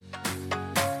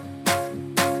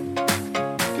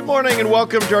morning and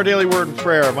welcome to our Daily Word and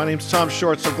Prayer. My name is Tom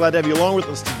Short. So glad to have you along with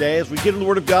us today as we get into the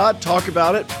Word of God, talk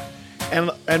about it,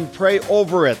 and pray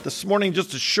over it. This morning,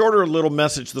 just a shorter little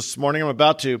message this morning. I'm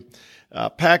about to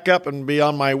pack up and be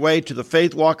on my way to the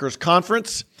Faith Walkers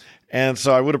Conference, and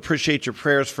so I would appreciate your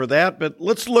prayers for that. But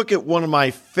let's look at one of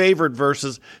my favorite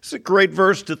verses. It's a great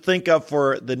verse to think of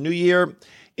for the new year,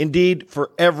 indeed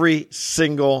for every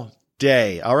single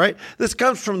day. All right? This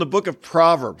comes from the book of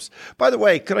Proverbs. By the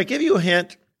way, could I give you a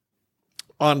hint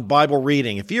on Bible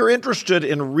reading? If you're interested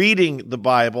in reading the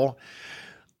Bible,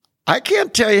 I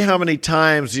can't tell you how many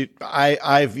times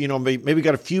I've maybe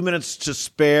got a few minutes to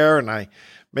spare, and I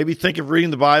maybe think of reading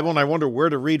the Bible, and I wonder where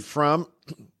to read from.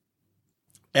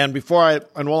 And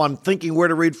while I'm thinking where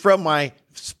to read from, my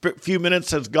few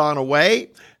minutes has gone away,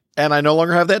 and I no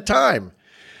longer have that time.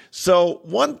 So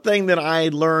one thing that I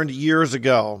learned years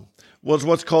ago was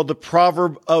what's called the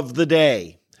proverb of the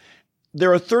day.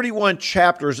 There are 31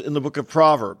 chapters in the book of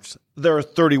Proverbs. There are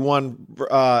 31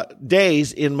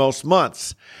 days in most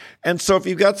months. And so if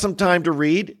you've got some time to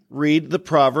read the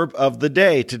proverb of the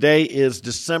day. Today is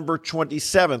December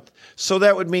 27th. So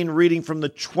that would mean reading from the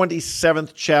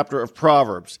 27th chapter of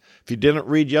Proverbs. If you didn't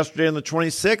read yesterday on the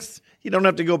 26th, you don't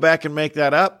have to go back and make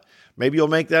that up. Maybe you'll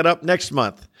make that up next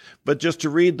month. But just to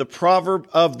read the proverb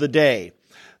of the day.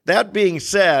 That being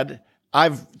said,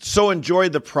 I've so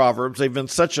enjoyed the Proverbs. They've been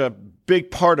such a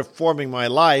big part of forming my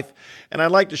life. And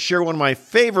I'd like to share one of my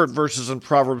favorite verses in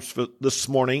Proverbs for this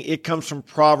morning. It comes from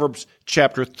Proverbs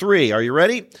chapter 3. Are you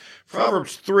ready?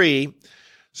 Proverbs 3,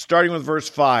 starting with verse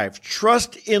 5.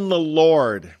 Trust in the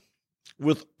Lord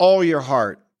with all your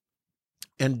heart,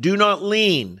 and do not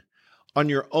lean on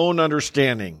your own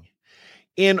understanding.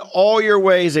 In all your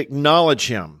ways acknowledge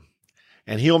him,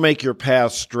 and he'll make your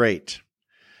paths straight.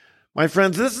 My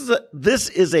friends, this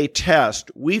is a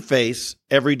test we face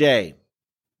every day.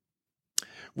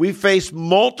 We face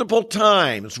multiple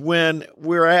times when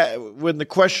the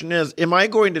question is, am I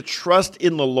going to trust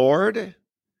in the Lord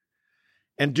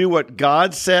and do what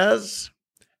God says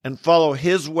and follow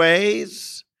his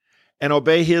ways and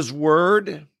obey his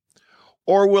word?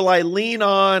 Or will I lean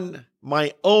on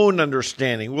my own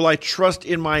understanding? Will I trust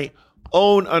in my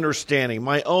own understanding,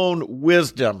 my own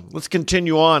wisdom? Let's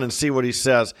continue on and see what he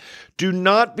says. Do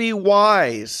not be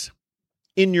wise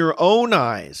in your own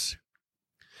eyes.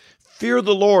 Fear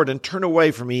the Lord and turn away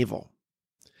from evil.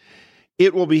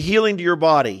 It will be healing to your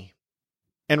body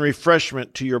and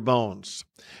refreshment to your bones.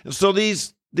 And so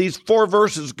these four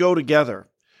verses go together.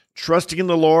 Trusting in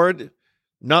the Lord,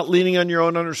 not leaning on your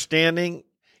own understanding,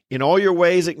 in all your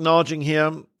ways acknowledging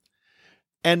him,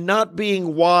 and not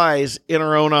being wise in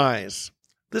our own eyes.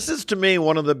 This is, to me,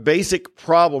 one of the basic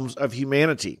problems of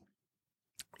humanity.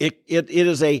 It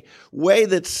is a way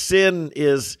that sin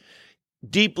is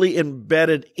deeply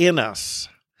embedded in us.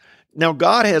 Now,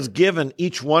 God has given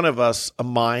each one of us a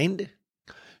mind.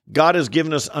 God has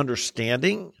given us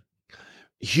understanding.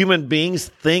 Human beings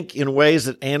think in ways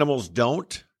that animals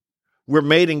don't. We're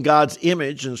made in God's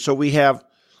image, and so we have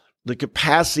the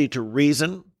capacity to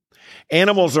reason.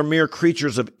 Animals are mere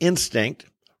creatures of instinct.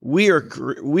 We are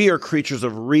creatures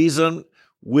of reason,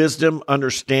 wisdom,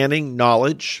 understanding,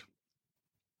 knowledge.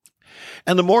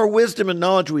 And the more wisdom and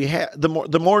knowledge we have,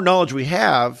 the more knowledge we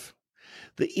have,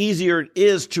 the easier it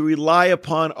is to rely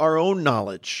upon our own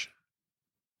knowledge.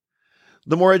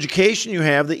 The more education you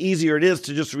have, the easier it is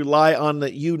to just rely on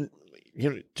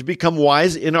to become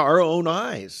wise in our own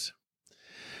eyes.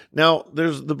 Now,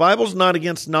 the Bible's not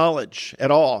against knowledge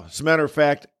at all. As a matter of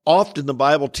fact, often the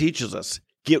Bible teaches us,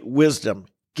 get wisdom,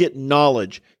 get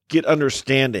knowledge, get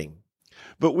understanding.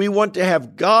 But we want to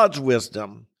have God's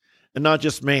wisdom and not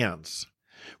just man's.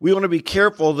 We want to be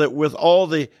careful that with all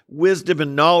the wisdom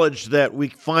and knowledge that we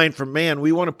find from man,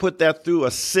 we want to put that through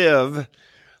a sieve,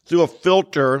 through a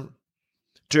filter,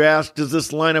 to ask, does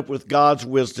this line up with God's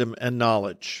wisdom and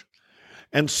knowledge?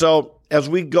 And so as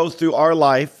we go through our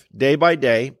life day by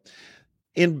day,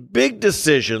 in big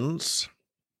decisions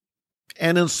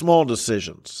and in small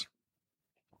decisions.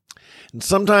 And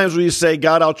sometimes we say,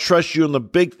 God, I'll trust you in the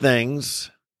big things,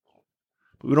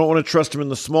 but we don't want to trust him in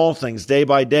the small things day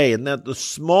by day. And that the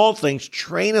small things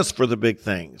train us for the big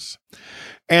things.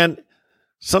 And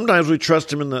sometimes we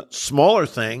trust him in the smaller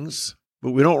things,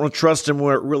 but we don't want to trust him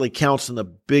where it really counts in the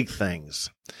big things.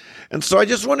 And so I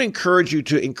just want to encourage you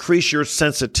to increase your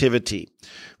sensitivity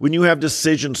when you have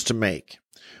decisions to make,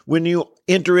 when you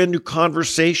enter into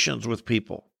conversations with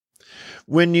people,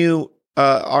 when you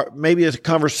are maybe a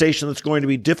conversation that's going to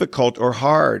be difficult or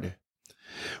hard,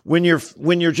 when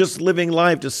you're just living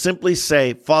life, to simply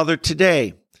say, Father,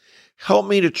 today, help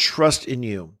me to trust in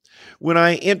you. when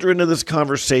I enter into this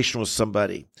conversation with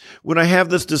somebody, when I have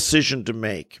this decision to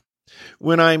make,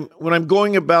 when I'm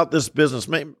going about this business.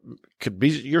 It could be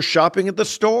you're shopping at the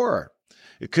store.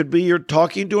 It could be you're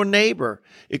talking to a neighbor.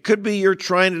 It could be you're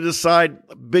trying to decide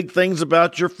big things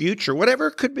about your future. Whatever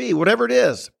it could be, whatever it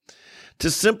is,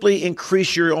 to simply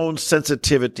increase your own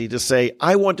sensitivity to say,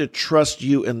 I want to trust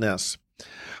you in this.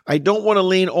 I don't want to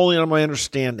lean only on my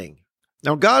understanding.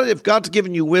 Now, if God's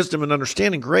given you wisdom and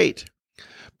understanding, great.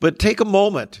 But take a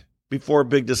moment before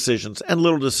big decisions and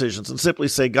little decisions and simply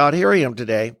say, God, here I am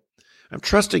today. I'm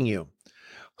trusting you.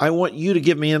 I want you to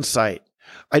give me insight.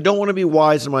 I don't want to be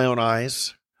wise in my own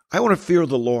eyes. I want to fear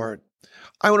the Lord.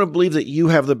 I want to believe that you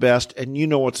have the best and you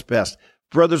know what's best.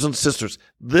 Brothers and sisters,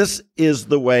 this is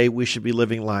the way we should be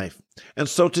living life. And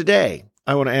so today,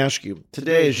 I want to ask you,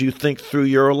 today as you think through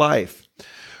your life,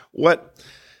 well,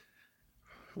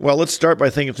 let's start by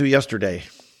thinking through yesterday.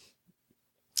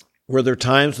 Were there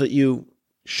times that you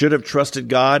should have trusted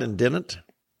God and didn't?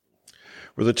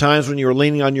 Were there times when you were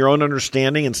leaning on your own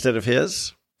understanding instead of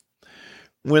His?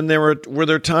 Were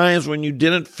there times when you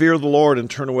didn't fear the Lord and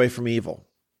turn away from evil?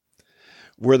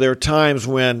 Were there times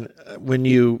when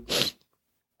you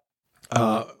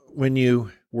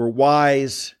were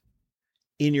wise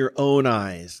in your own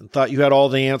eyes and thought you had all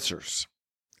the answers?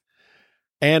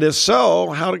 And if so,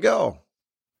 how'd it go?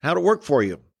 How'd it work for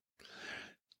you?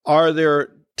 Are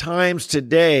there times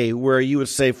today where you would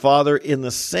say, Father, in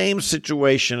the same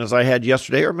situation as I had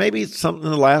yesterday, or maybe something in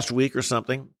the last week or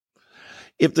something,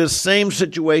 if the same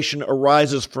situation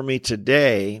arises for me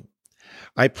today,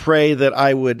 I pray that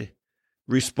I would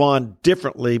respond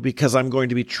differently because I'm going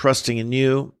to be trusting in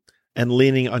you and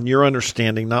leaning on your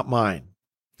understanding, not mine.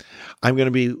 I'm going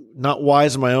to be not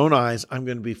wise in my own eyes. I'm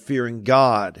going to be fearing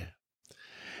God.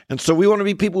 And so we want to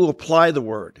be people who apply the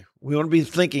word. We want to be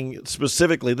thinking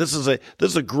specifically. This is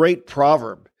a great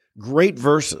proverb, great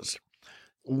verses,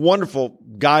 wonderful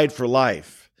guide for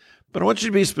life. But I want you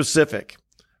to be specific.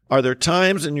 Are there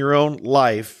times in your own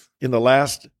life, in the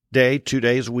last day, 2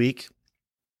 days, week,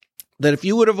 that if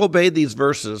you would have obeyed these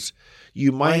verses,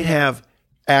 you might have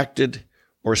acted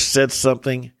or said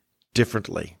something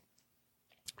differently?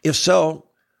 If so,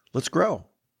 let's grow.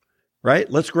 Right?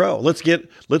 Let's grow. Let's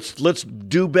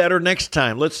do better next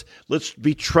time. Let's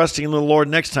be trusting in the Lord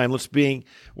next time. Let's be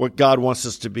what God wants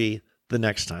us to be the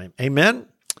next time. Amen?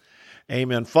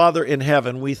 Amen. Father in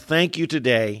heaven, we thank you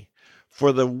today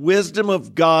for the wisdom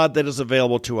of God that is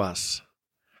available to us.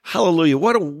 Hallelujah.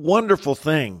 What a wonderful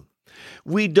thing.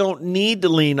 We don't need to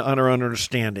lean on our own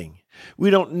understanding.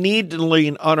 We don't need to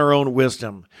lean on our own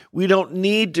wisdom. We don't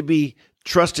need to be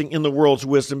trusting in the world's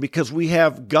wisdom because we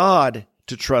have God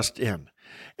to trust in.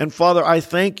 And Father, I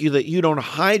thank you that you don't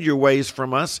hide your ways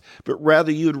from us, but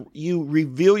rather you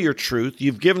reveal your truth.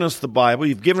 You've given us the Bible.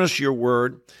 You've given us your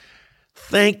word.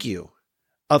 Thank you.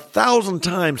 1,000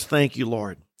 times thank you,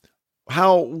 Lord.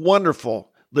 How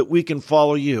wonderful that we can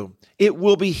follow you. It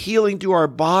will be healing to our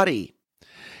body.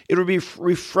 It will be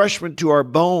refreshment to our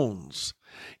bones.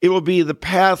 It will be the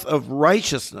path of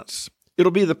righteousness.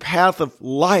 It'll be the path of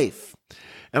life.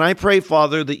 And I pray,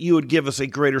 Father, that you would give us a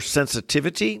greater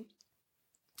sensitivity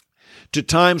to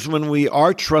times when we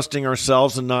are trusting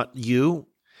ourselves and not you.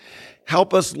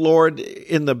 Help us, Lord,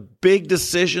 in the big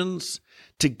decisions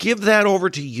to give that over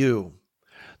to you,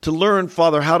 to learn,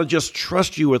 Father, how to just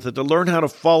trust you with it, to learn how to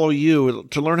follow you,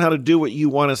 to learn how to do what you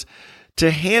want us,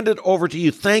 to hand it over to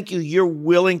you. Thank you. You're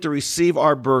willing to receive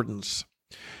our burdens.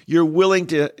 You're willing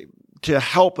to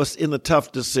help us in the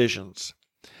tough decisions.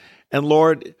 And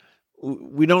Lord,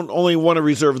 we don't only want to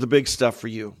reserve the big stuff for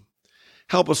you.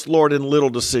 Help us, Lord, in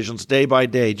little decisions day by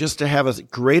day, just to have a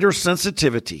greater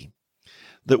sensitivity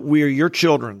that we are your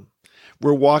children.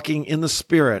 We're walking in the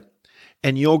Spirit,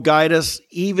 and you'll guide us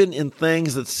even in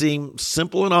things that seem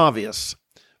simple and obvious,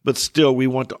 but still we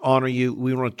want to honor you.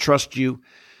 We want to trust you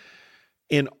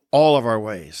in all of our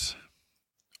ways,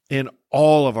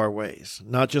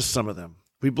 not just some of them.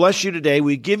 We bless you today.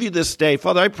 We give you this day.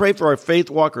 Father, I pray for our Faith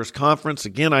Walkers Conference.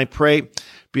 Again, I pray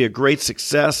be a great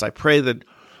success. I pray that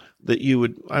you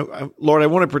would, Lord, I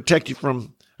want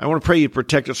to pray you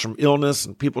protect us from illness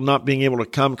and people not being able to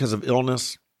come because of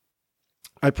illness.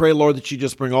 I pray, Lord, that you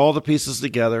just bring all the pieces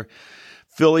together.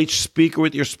 Fill each speaker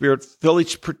with your Spirit. Fill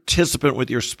each participant with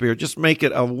your Spirit. Just make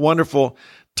it a wonderful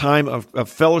time of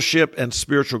fellowship and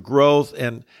spiritual growth.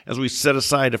 And as we set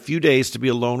aside a few days to be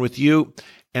alone with you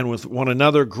and with one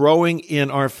another, growing in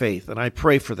our faith. And I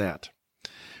pray for that.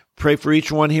 Pray for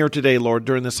each one here today, Lord,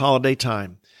 during this holiday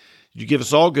time. You give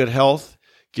us all good health.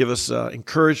 Give us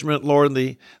encouragement, Lord,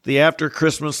 in the after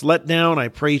Christmas letdown. I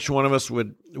pray each one of us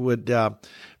would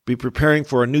be preparing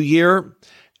for a new year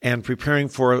and preparing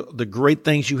for the great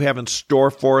things you have in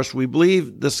store for us. We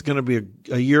believe this is going to be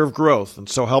a year of growth, and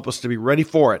so help us to be ready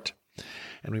for it.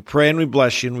 And we pray and we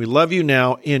bless you, and we love you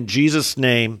now in Jesus'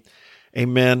 name.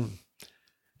 Amen,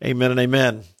 amen, and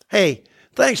amen. Hey,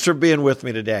 thanks for being with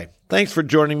me today. Thanks for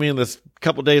joining me in this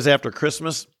couple days after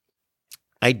Christmas.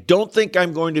 I don't think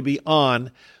I'm going to be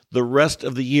on the rest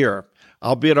of the year.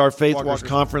 I'll be at our Faith Walkers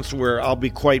conference where I'll be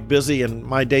quite busy, and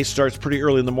my day starts pretty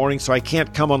early in the morning, so I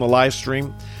can't come on the live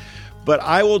stream. But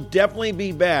I will definitely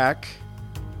be back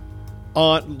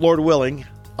on, Lord willing,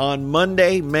 on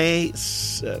Monday, the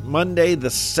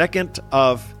 2nd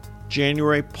of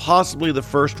January, possibly the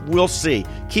 1st. We'll see.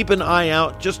 Keep an eye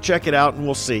out. Just check it out, and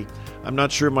we'll see. I'm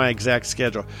not sure my exact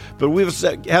schedule. But we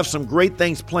have some great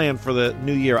things planned for the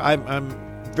new year. I'm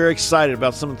very excited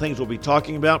about some of the things we'll be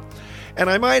talking about. And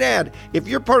I might add, if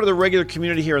you're part of the regular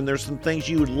community here and there's some things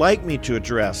you would like me to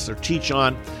address or teach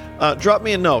on, drop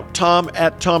me a note,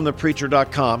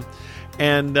 tom@tomthepreacher.com,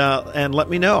 and let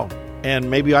me know.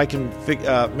 And maybe I can,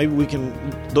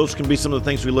 those can be some of the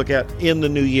things we look at in the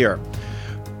new year.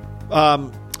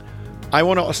 I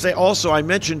want to say also, I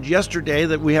mentioned yesterday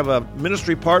that we have a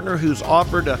ministry partner who's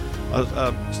offered an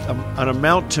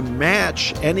amount to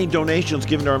match any donations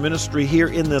given to our ministry here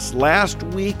in this last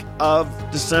week of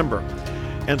December.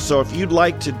 And so if you'd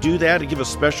like to do that and give a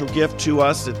special gift to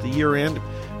us at the year end,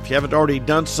 if you haven't already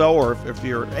done so, or if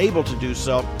you're able to do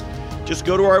so, just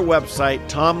go to our website,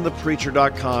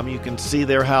 tomthepreacher.com. You can see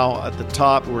there how at the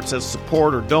top where it says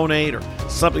support or donate or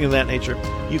something of that nature,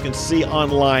 you can see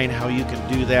online how you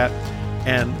can do that.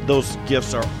 And those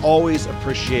gifts are always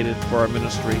appreciated for our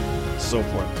ministry, and so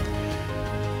forth.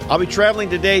 I'll be traveling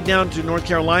today down to North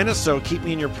Carolina, so keep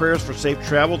me in your prayers for safe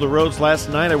travel. The roads last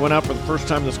night, I went out for the first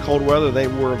time in this cold weather. They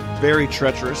were very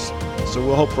treacherous, so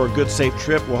we'll hope for a good, safe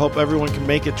trip. We'll hope everyone can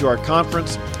make it to our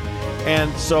conference,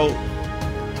 and so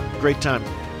great time.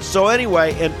 So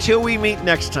anyway, until we meet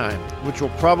next time, which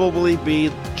will probably be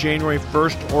January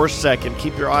 1st or 2nd,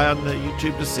 keep your eye on the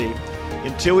YouTube to see.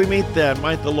 Until we meet then,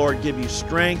 might the Lord give you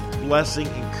strength, blessing,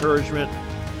 encouragement.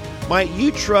 Might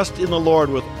you trust in the Lord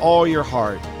with all your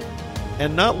heart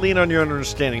and not lean on your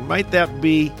understanding. Might that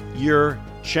be your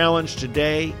challenge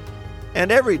today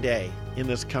and every day in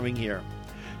this coming year.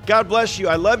 God bless you.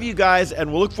 I love you guys,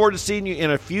 and we'll look forward to seeing you in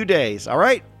a few days. All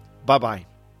right? Bye-bye.